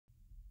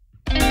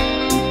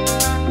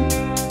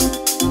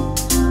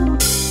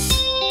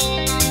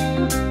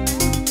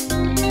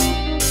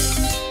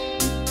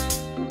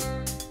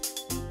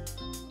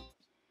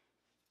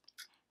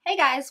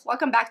guys,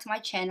 welcome back to my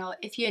channel.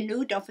 If you're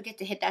new, don't forget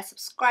to hit that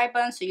subscribe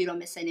button so you don't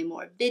miss any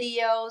more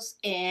videos,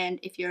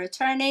 and if you're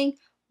returning,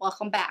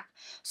 welcome back.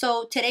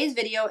 So today's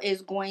video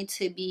is going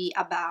to be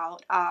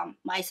about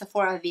my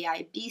Sephora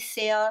VIB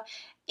sale.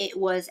 It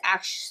was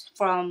actually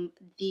from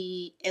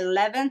the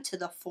 11th to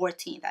the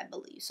 14th, I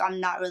believe, so I'm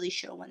not really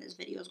sure when this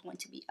video is going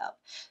to be up.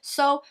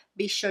 So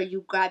be sure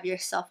you grab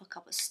yourself a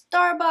cup of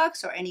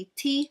Starbucks or any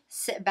tea,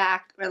 sit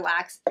back,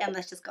 relax, and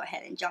let's just go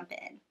ahead and jump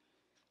in.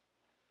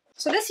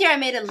 So this year I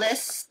made a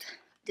list.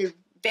 Very,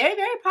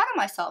 very proud of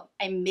myself.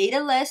 I made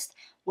a list,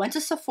 went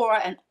to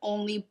Sephora, and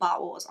only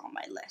bought what was on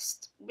my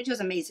list, which was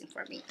amazing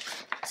for me.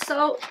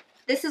 So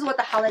this is what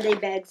the holiday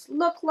bags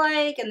look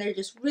like, and they're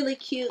just really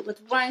cute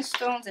with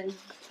rhinestones and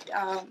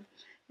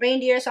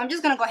reindeer. So I'm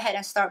just gonna go ahead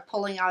and start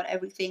pulling out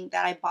everything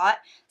that I bought.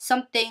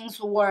 Some things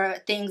were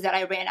things that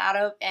I ran out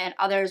of, and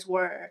others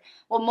were,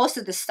 well, most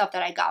of the stuff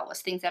that I got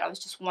was things that I was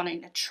just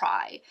wanting to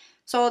try.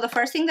 So the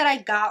first thing that I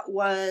got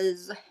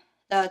was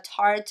the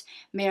Tarte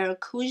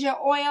Maracuja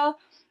oil,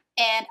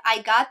 and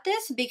I got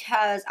this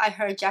because I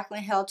heard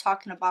Jaclyn Hill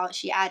talking about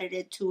she added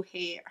it to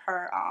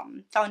her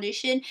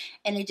foundation,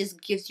 and it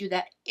just gives you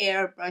that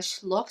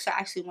airbrush look. So I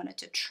actually wanted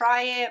to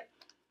try it.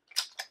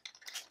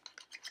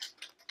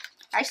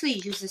 I actually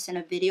used this in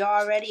a video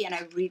already, and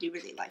I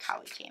really like how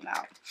it came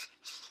out.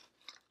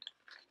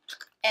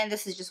 And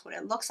this is just what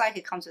it looks like.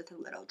 It comes with a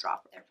little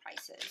drop of their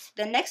prices.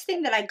 The next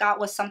thing that I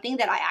got was something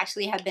that I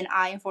actually have been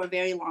eyeing for a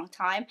very long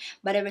time,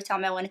 but every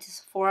time I went into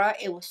Sephora,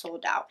 it was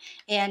sold out.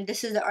 And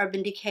this is the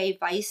Urban Decay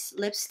Vice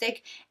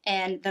lipstick,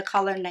 and the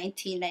color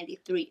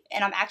 1993.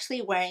 And I'm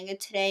actually wearing it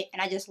today,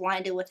 and I just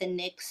lined it with a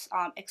NYX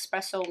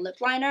Espresso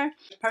lip liner.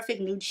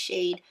 Perfect nude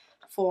shade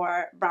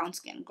for brown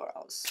skin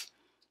girls.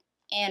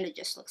 And it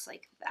just looks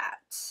like that.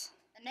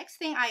 The next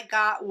thing I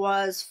got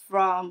was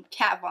from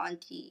Kat Von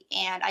D,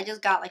 and I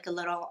just got like a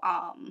little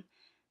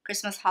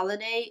Christmas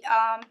holiday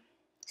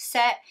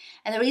set.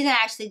 And the reason I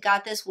actually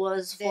got this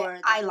was for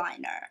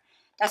eyeliner.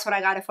 That's what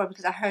I got it for,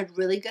 because I heard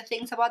really good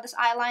things about this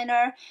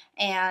eyeliner,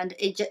 and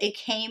it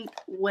came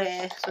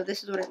with, so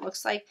this is what it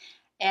looks like,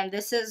 and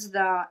this is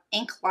the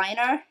ink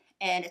liner,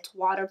 and it's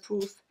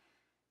waterproof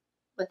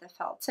with a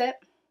felt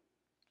tip.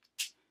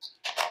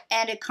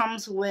 And it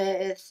comes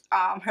with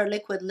her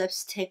liquid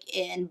lipstick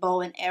in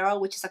Bow and Arrow,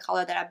 which is a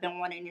color that I've been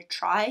wanting to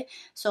try.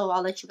 So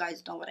I'll let you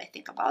guys know what I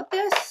think about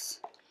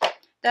this.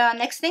 The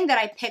next thing that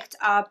I picked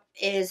up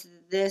is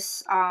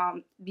this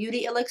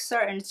beauty elixir,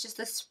 and it's just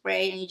a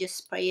spray, and you just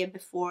spray it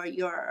before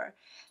your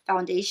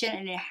foundation,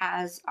 and it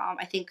has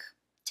I think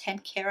 10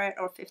 karat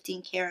or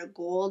 15 karat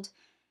gold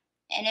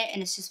in it,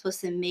 and it's just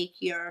supposed to make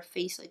your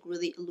face like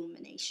really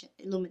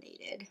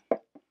illuminated.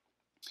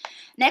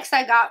 Next,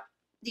 I got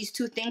these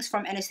two things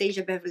from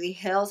Anastasia Beverly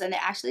Hills, and they're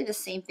actually the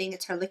same thing.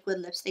 It's her liquid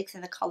lipsticks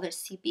in the color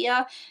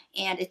sepia,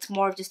 and it's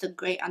more of just a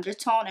gray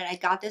undertone, and I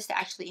got this to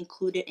actually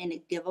include it in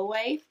a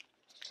giveaway.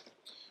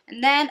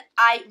 And then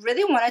I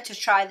really wanted to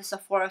try the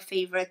Sephora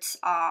Favorites,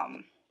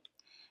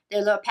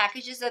 their little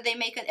packages that they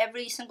make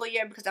every single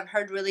year, because I've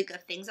heard really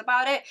good things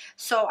about it.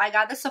 So I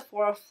got the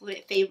Sephora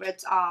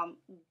Favorites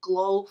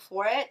glow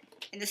for it,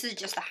 and this is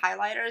just the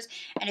highlighters,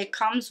 and it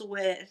comes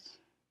with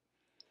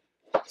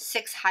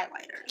 6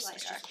 highlighters,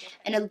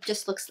 and it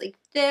just looks like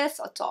this.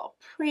 It's all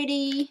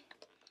pretty.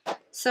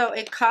 So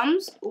it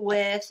comes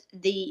with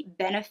the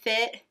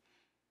Benefit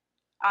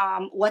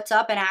What's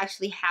Up, and I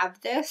actually have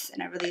this,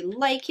 and I really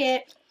like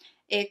it.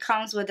 It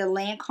comes with the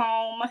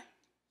Lancome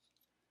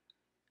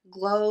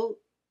Glow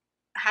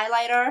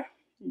highlighter.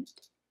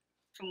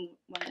 I'm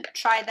gonna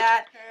try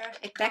that.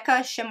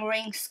 Becca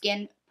Shimmering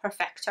Skin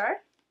Perfector.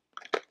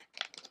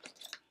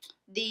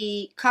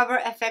 The Cover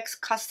FX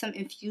Custom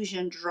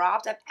Infusion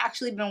Drops. I've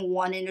actually been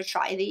wanting to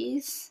try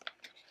these,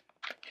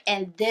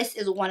 and this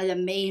is one of the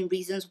main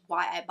reasons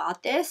why I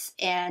bought this.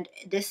 And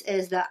this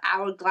is the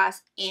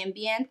Hourglass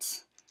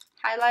Ambient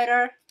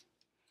highlighter.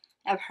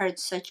 I've heard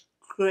such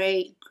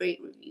great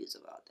reviews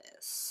about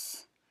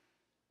this.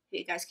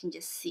 You guys can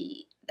just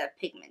see the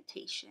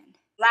pigmentation.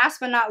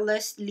 Last but not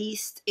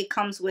least, it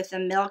comes with a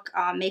Milk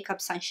Makeup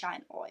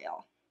Sunshine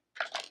Oil.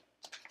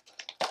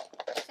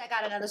 I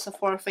got another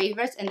Sephora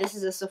Favorites, and this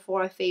is a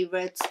Sephora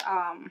Favorites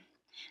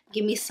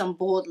Give Me Some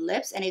Bold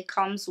Lips, and it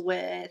comes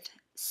with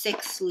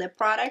 6 lip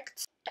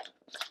products,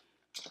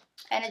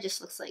 and it just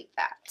looks like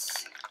that.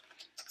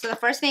 So the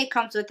first thing it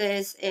comes with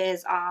is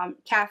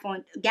Kat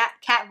Von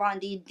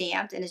D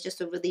Damped, and it's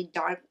just a really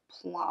dark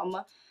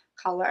plum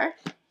color.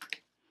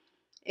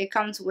 It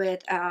comes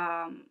with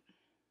I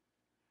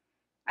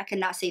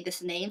cannot say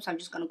this name, so I'm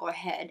just gonna go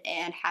ahead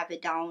and have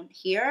it down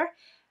here.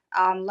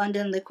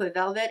 London Liquid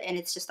Velvet, and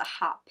it's just a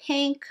hot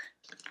pink.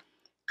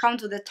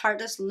 Comes with a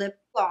Tarte's lip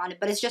on it,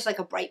 but it's just like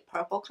a bright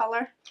purple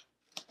color.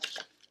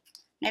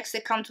 Next,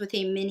 it comes with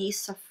a mini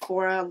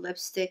Sephora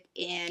lipstick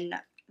in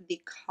the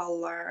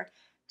color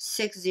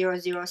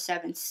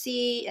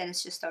 6007C, and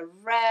it's just a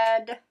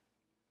red.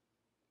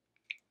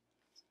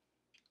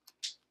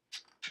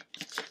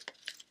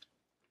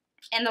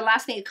 And the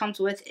last thing it comes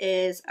with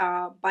is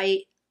a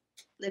Bite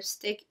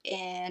lipstick,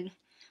 and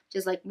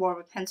just like more of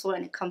a pencil,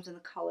 and it comes in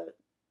the color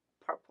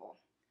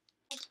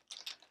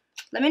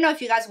Let me know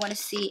if you guys want to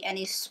see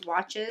any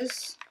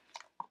swatches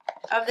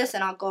of this,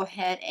 and I'll go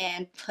ahead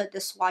and put the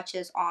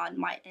swatches on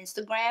my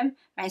Instagram.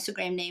 My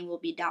Instagram name will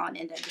be down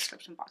in the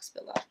description box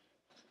below.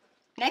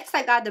 Next,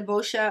 I got the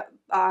Beautybyyula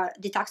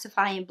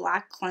Detoxifying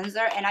Black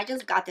Cleanser, and I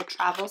just got the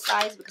travel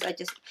size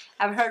because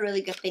I've heard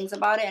really good things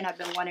about it, and I've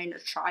been wanting to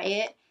try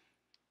it.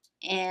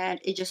 And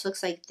it just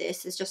looks like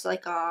this. It's just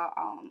like a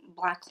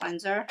black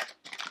cleanser.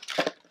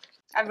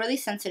 I have really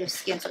sensitive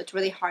skin, so it's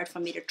really hard for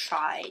me to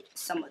try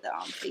some of the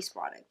face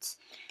products.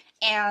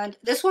 And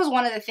this was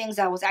one of the things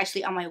that was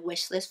actually on my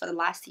wish list for the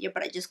last year,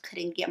 but I just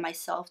couldn't get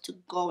myself to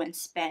go and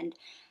spend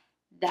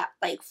that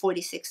like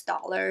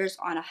 $46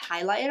 on a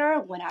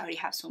highlighter when I already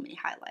have so many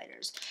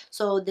highlighters.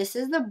 So this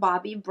is the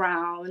Bobbi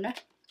Brown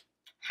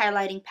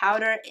highlighting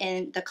powder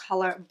in the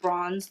color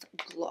Bronzed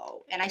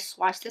Glow, and I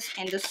swatched this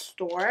in the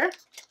store.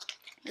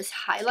 This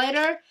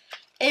highlighter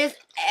is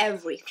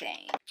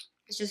everything.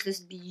 It's just this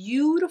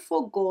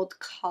beautiful gold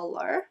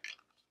color.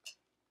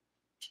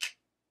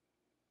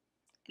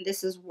 And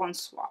this is one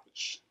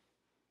swatch.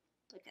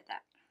 Look at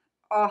that.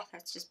 Oh,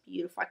 that's just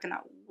beautiful. I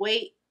cannot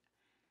wait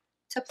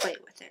to play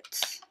with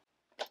it.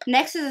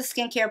 Next is a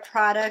skincare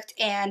product,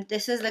 and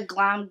this is the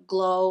Glam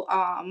Glow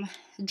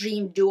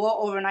Dream Duo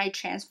Overnight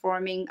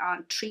Transforming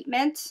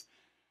Treatment.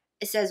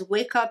 It says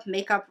wake up,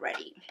 makeup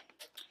ready.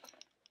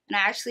 And I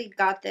actually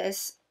got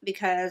this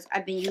because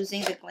I've been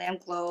using the Glam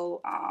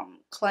Glow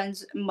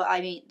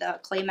the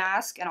clay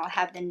mask, and I'll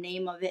have the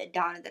name of it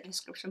down in the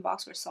description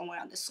box or somewhere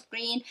on the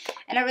screen.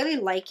 And I really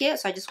like it,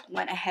 so I just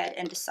went ahead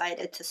and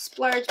decided to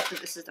splurge because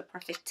this is the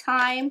perfect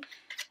time.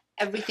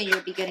 Everything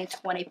you'll be getting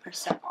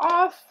 20%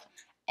 off,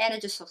 and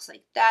it just looks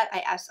like that.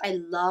 I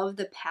love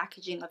the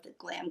packaging of the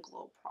Glam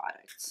Glow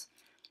products,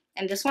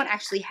 and this one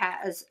actually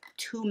has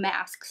 2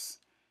 masks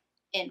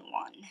in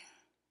one.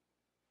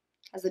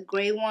 Has a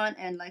gray one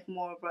and like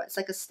more of a, it's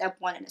like a step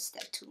 1 and a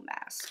step 2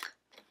 mask.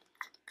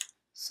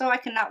 So I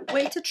cannot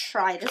wait to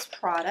try this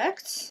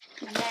product.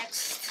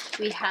 Next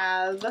we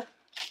have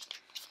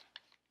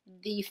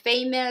the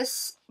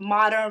famous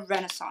Modern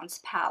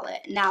Renaissance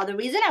palette. Now the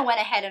reason I went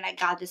ahead and I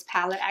got this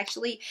palette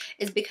actually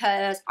is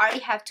because I already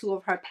have 2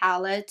 of her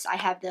palettes. I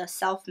have the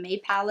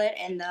Self-Made palette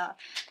and the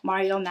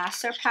Mario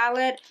Master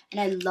palette,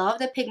 and I love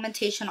the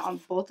pigmentation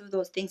on both of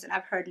those things, and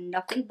I've heard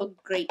nothing but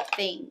great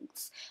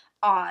things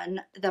on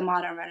the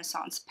Modern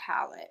Renaissance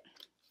palette.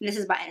 And this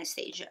is by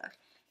Anastasia,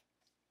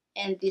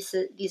 and these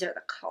are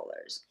the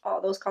colors. Oh,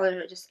 those colors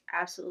are just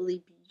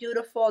absolutely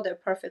beautiful. They're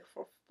perfect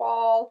for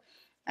fall.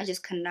 I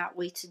just cannot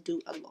wait to do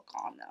a look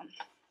on them.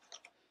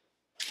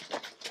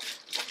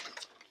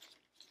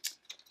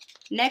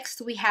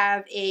 Next we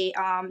have a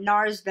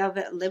NARS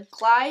Velvet Lip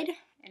Glide,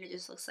 and it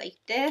just looks like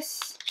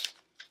this.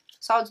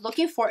 So I was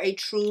looking for a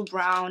true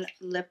brown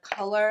lip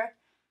color,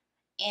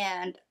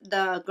 and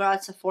the girl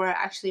at Sephora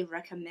actually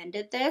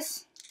recommended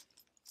this.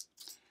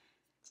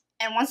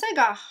 And once I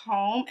got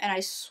home and I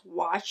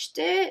swatched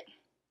it,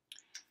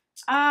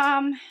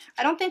 I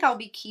don't think I'll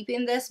be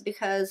keeping this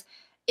because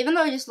even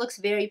though it just looks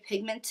very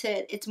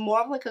pigmented, it's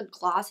more of like a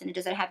gloss and it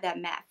doesn't have that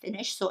matte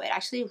finish, so it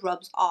actually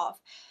rubs off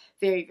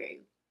very,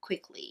 very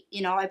quickly.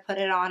 You know, I put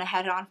it on, I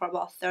had it on for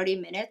about 30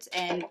 minutes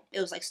and it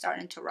was like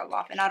starting to rub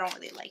off, and I don't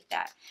really like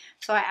that.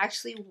 So I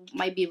actually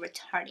might be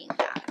returning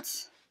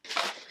that.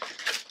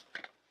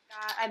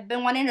 I've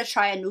been wanting to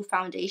try a new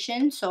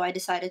foundation, so I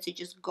decided to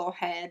just go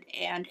ahead,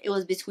 and it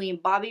was between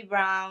Bobbi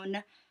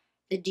Brown,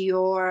 the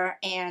Dior,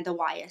 and the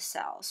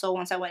YSL. So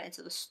once I went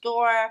into the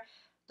store,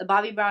 the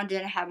Bobbi Brown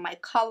didn't have my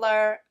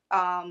color.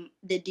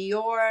 The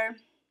Dior,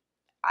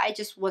 I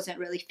just wasn't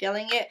really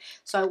feeling it,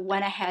 so I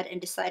went ahead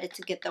and decided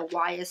to get the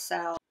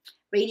YSL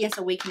Radiance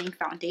Awakening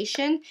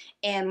Foundation,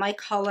 and my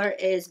color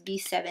is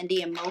B70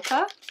 in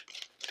Mocha.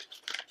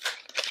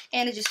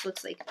 And it just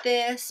looks like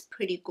this,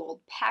 pretty gold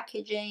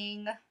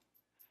packaging.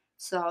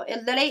 So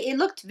it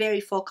looked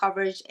very full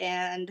coverage,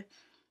 and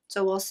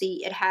so we'll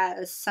see. It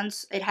has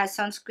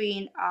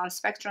sunscreen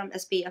spectrum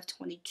SPF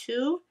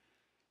 22.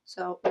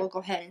 So we'll go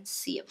ahead and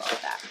see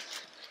about that.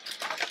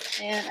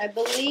 And I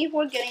believe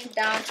we're getting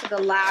down to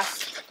the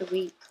last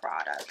 3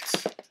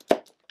 products.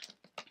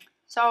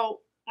 So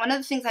one of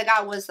the things I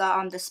got was the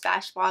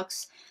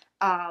Smashbox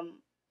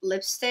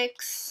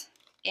lipsticks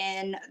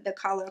in the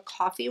color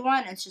Coffee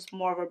one. It's just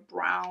more of a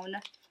brown,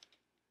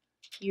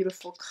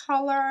 beautiful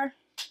color.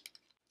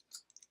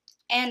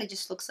 And it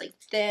just looks like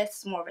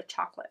this, more of a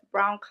chocolate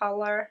brown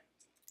color.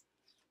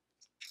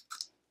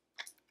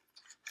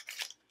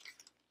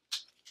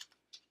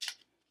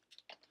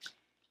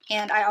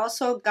 And I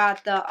also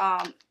got the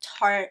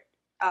Tarte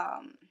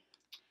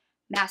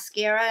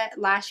mascara,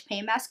 Lash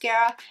Paint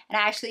mascara, and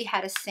I actually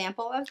had a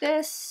sample of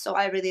this, so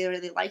I really,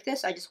 really like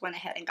this. So I just went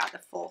ahead and got the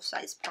full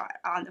size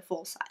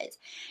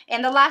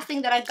And the last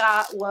thing that I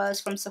got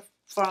was from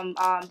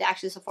the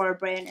actual Sephora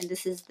brand, and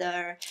this is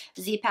their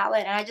Z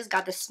palette, and I just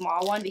got the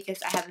small one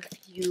because I have a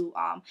few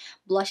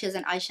blushes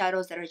and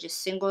eyeshadows that are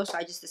just single, so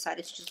I just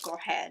decided to just go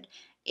ahead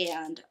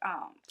and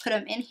put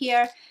them in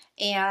here.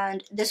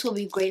 And this will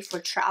be great for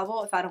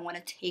travel if I don't want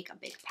to take a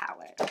big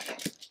palette.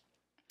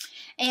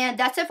 And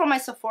that's it for my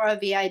Sephora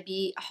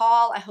VIB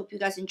haul. I hope you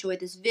guys enjoyed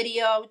this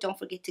video. Don't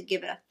forget to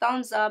give it a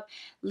thumbs up.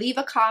 Leave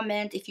a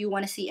comment if you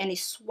want to see any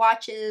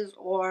swatches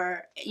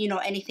or, you know,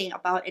 anything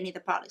about any of the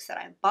products that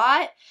I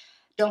bought.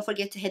 Don't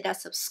forget to hit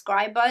that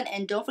subscribe button,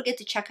 and don't forget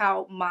to check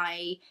out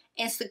my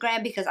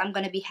Instagram because I'm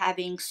going to be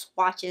having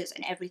swatches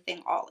and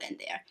everything all in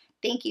there.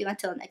 Thank you.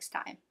 Until next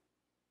time.